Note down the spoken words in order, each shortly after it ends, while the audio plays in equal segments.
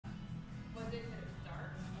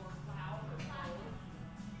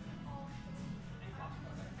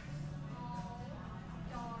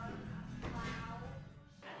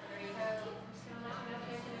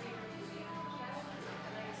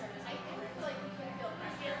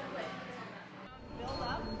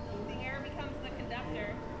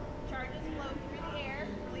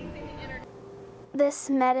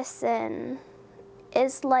this medicine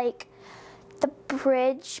is like the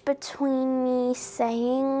bridge between me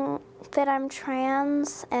saying that I'm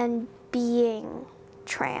trans and being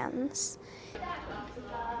trans.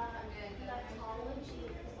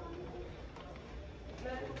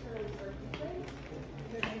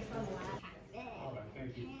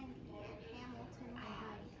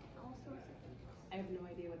 I have no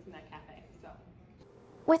idea what's in that cafe, so.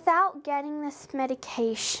 Without getting this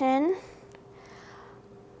medication,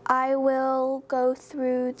 I will go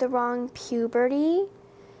through the wrong puberty,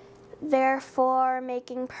 therefore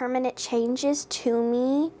making permanent changes to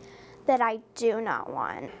me that I do not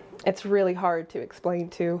want. It's really hard to explain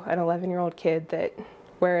to an 11-year-old kid that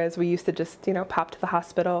whereas we used to just, pop to the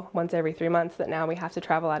hospital once every 3 months, that now we have to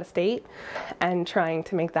travel out of state, and trying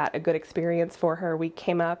to make that a good experience for her. We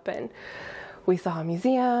came up and we saw a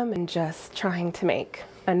museum and just trying to make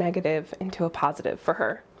a negative into a positive for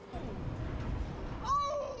her.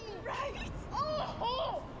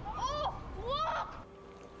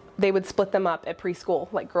 They would split them up at preschool,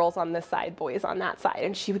 like girls on this side, boys on that side,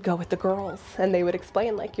 and she would go with the girls and they would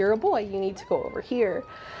explain, like, you're a boy, you need to go over here.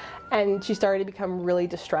 And she started to become really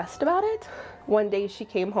distressed about it. One day she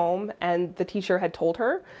came home and the teacher had told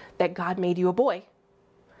her that God made you a boy.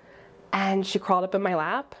 And she crawled up in my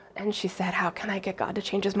lap and she said, how can I get God to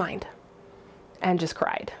change his mind? And just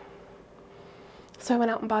cried. So I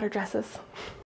went out and bought her dresses.